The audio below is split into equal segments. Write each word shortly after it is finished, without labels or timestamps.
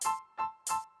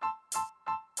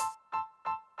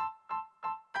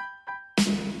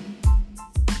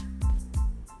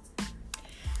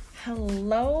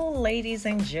Hello, ladies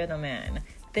and gentlemen.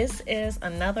 This is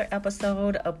another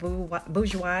episode of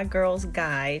Bourgeois Girls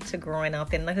Guide to Growing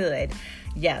Up in the Hood.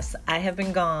 Yes, I have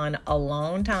been gone a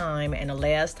long time, and the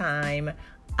last time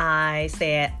I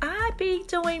said I'd be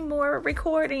doing more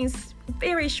recordings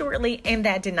very shortly, and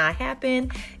that did not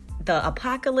happen. The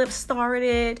apocalypse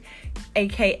started,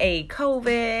 aka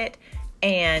COVID,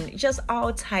 and just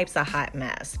all types of hot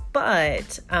mess.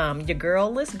 But your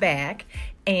girl is back,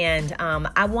 and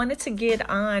I wanted to get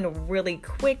on really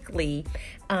quickly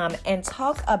and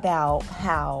talk about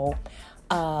how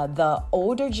the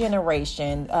older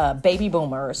generation, baby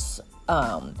boomers,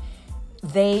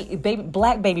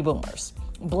 black baby boomers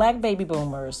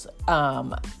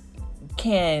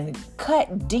can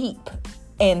cut deep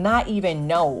and not even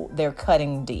know they're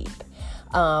cutting deep.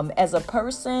 As a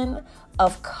person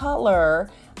of color,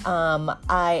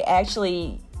 I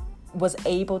actually was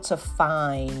able to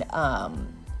find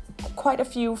quite a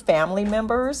few family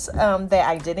members that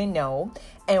I didn't know.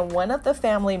 And one of the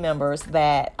family members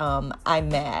that I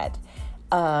met,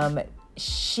 I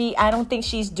don't think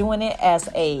she's doing it as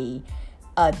a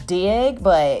dig,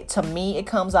 but to me it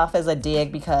comes off as a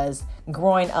dig because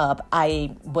growing up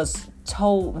I was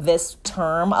told this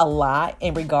term a lot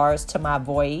in regards to my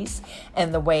voice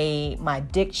and the way my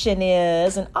diction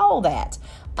is and all that.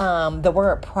 The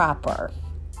word proper.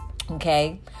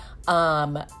 Okay.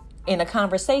 In a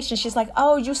conversation, she's like,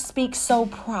 "Oh, you speak so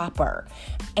proper."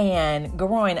 And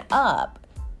growing up,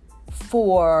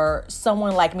 for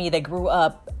someone like me that grew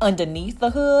up underneath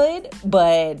the hood,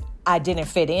 but I didn't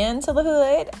fit into the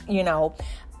hood,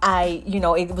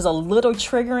 it was a little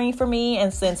triggering for me.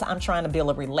 And since I'm trying to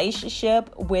build a relationship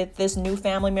with this new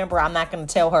family member, I'm not going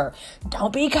to tell her,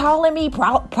 "Don't be calling me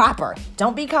proper.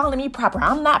 Don't be calling me proper.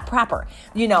 I'm not proper,"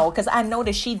 because I know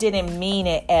that she didn't mean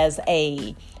it as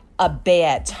a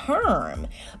bad term.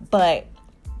 But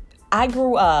I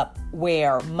grew up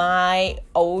where my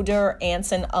older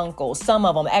aunts and uncles, some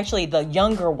of them, actually the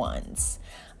younger ones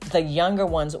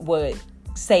would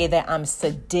say that I'm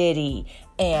sedity,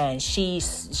 and she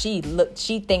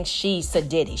thinks she's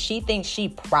sedity. She thinks she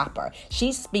proper.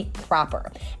 She speak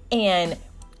proper. And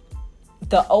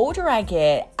the older I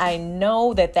get, I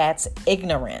know that that's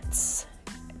ignorance,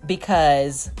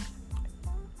 because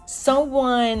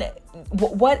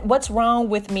what's wrong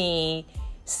with me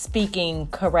speaking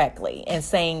correctly and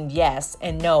saying yes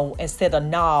and no instead of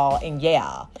no and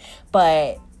yeah?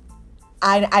 But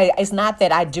it's not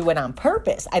that I do it on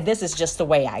purpose. This is just the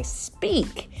way I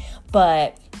speak.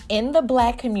 But in the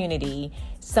Black community,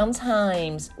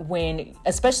 sometimes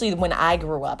especially when I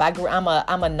grew up, I'm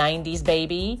a 90s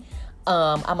baby.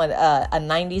 I'm a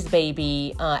 90s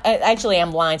baby. Actually,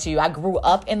 I'm lying to you. I grew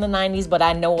up in the 90s, but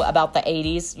I know about the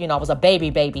 80s. I was a baby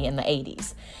in the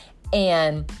 80s.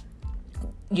 And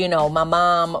my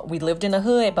mom, we lived in the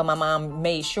hood, but my mom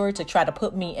made sure to try to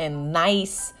put me in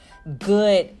nice,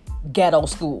 good ghetto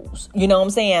schools. You know what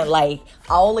I'm saying? Like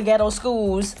all the ghetto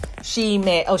schools she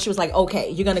was like,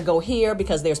 "Okay, you're going to go here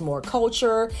because there's more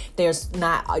culture. There's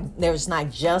not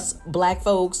just Black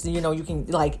folks. You can,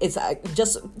 like, it's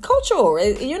just cultural.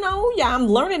 Yeah, I'm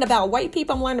learning about white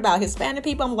people. I'm learning about Hispanic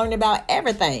people. I'm learning about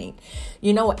everything,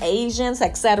 Asians,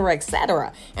 et cetera, et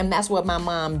cetera." And that's what my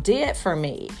mom did for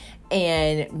me.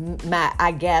 And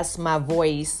I guess my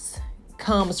voice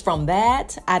comes from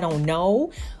that. I don't know,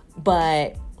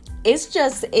 but it's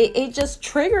just, it just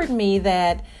triggered me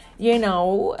that,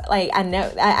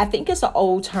 I think it's an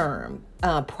old term,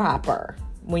 proper,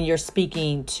 when you're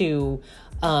speaking to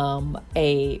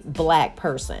a Black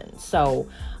person. So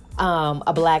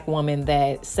a Black woman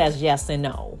that says yes and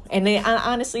no. And then,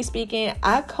 honestly speaking,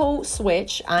 I code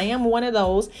switch. I am one of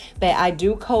those that I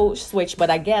do code switch,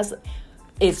 but I guess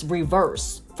it's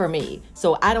reverse for me.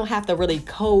 So I don't have to really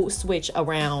code switch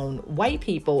around white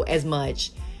people as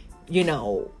much.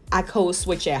 I code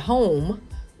switch at home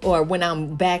or when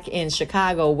I'm back in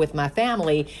Chicago with my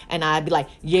family, and I'd be like,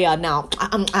 "Yeah, now,"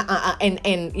 and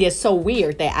it's so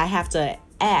weird that I have to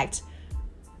act,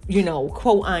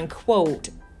 quote unquote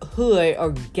hood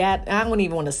or I don't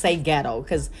even want to say ghetto,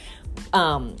 because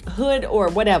hood or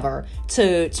whatever,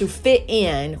 to fit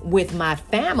in with my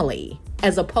family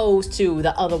as opposed to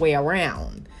the other way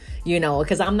around,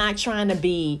 because I'm not trying to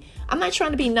be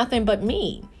nothing but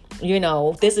me.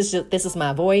 This is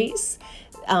my voice.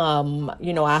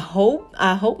 I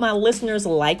hope my listeners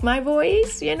like my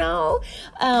voice,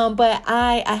 but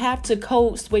I have to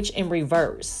code switch in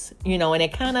reverse, and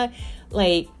it kind of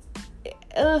like,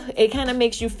 it kind of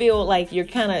makes you feel like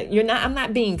I'm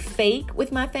not being fake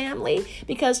with my family,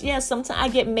 because yes, sometimes I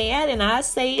get mad and I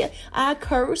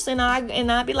curse and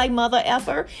I be like mother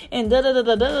effer and da da da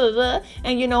da da da,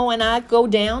 and and I go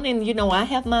down and I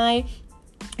have my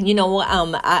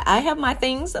I have my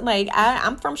things. Like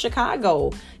I'm from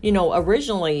Chicago,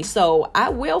 originally, so I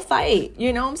will fight.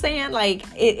 You know what I'm saying? Like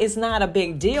it's not a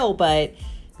big deal, but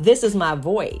this is my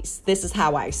voice. This is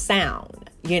how I sound.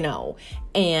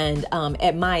 And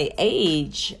at my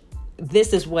age,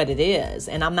 this is what it is.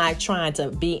 And I'm not trying to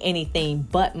be anything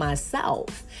but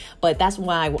myself. But that's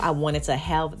why I wanted to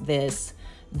have this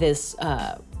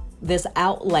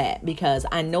outlet, because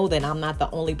I know that I'm not the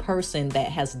only person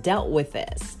that has dealt with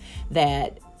this,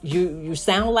 that you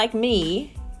sound like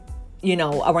me,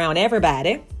 around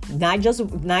everybody, not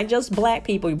just black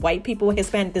people, white people,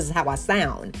 Hispanic. This is how I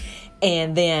sound.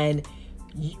 And then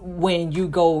when you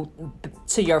go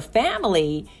to your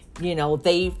family,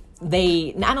 they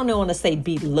I don't want to say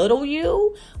belittle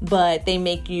you, but they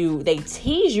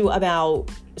tease you about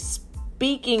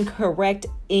speaking correct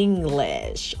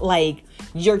English. Like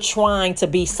you're trying to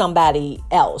be somebody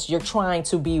else. You're trying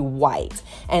to be white.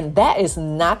 And that is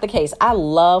not the case. I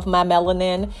love my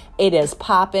melanin. It is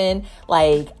popping.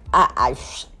 Like I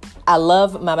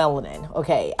love my melanin.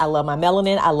 Okay. I love my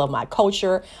melanin. I love my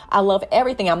culture. I love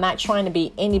everything. I'm not trying to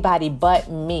be anybody but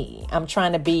me. I'm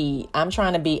trying to be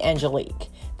Angelique.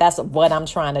 That's what I'm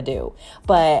trying to do.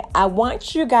 But I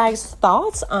want you guys'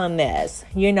 thoughts on this.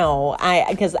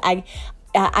 I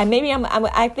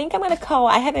think I'm going to call,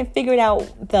 I haven't figured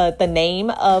out the name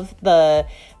of the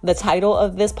title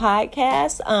of this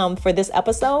podcast for this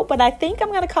episode, but I think I'm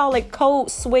going to call it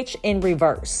Code Switch in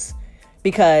Reverse,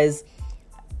 because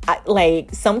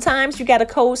sometimes you got to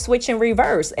code switch in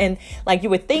reverse. And like you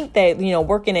would think that,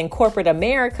 working in corporate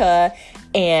America,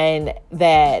 and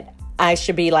that I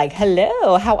should be like,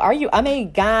 hello, how are you? I'm a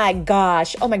guy,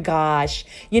 gosh, oh my gosh,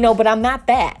 but I'm not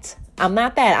that. I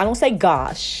don't say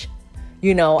gosh,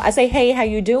 I say, hey, how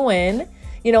you doing?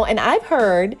 And I've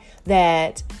heard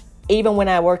that even when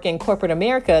I work in corporate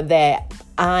America, that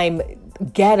I'm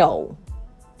ghetto,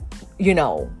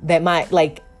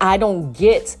 that I don't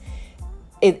get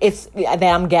it's that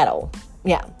I'm ghetto.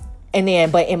 Yeah. And then,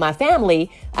 but in my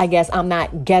family, I guess I'm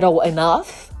not ghetto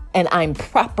enough, and I'm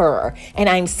proper, and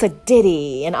I'm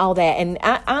sedity and all that. And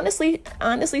honestly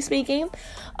speaking,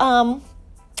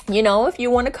 if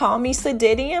you want to call me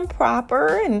sedity and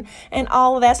proper and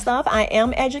all of that stuff, I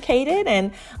am educated,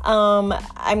 and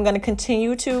I'm going to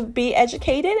continue to be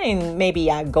educated, and maybe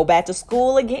I go back to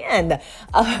school again.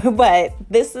 But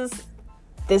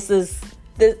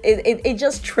it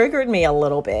just triggered me a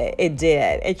little bit. It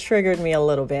did. It triggered me a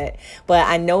little bit. But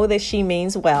I know that she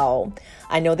means well.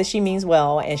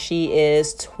 And she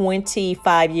is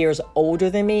 25 years older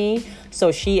than me.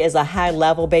 So she is a high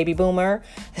level baby boomer.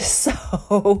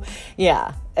 So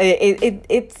yeah,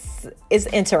 it's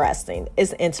interesting.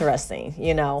 It's interesting,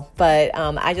 but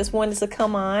I just wanted to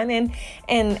come on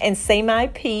and say my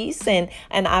piece, and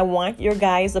I want your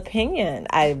guys' opinion.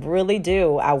 I really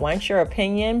do. I want your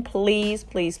opinion. Please,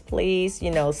 please, please,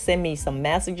 send me some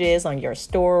messages on your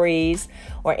stories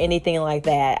or anything like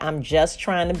that. I'm just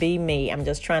trying to be me. I'm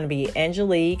just trying to be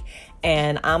Angelique,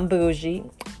 and I'm bougie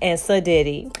and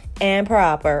sedity and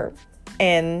proper,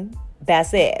 and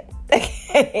that's it.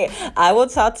 I will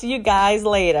talk to you guys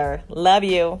later. Love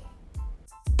you.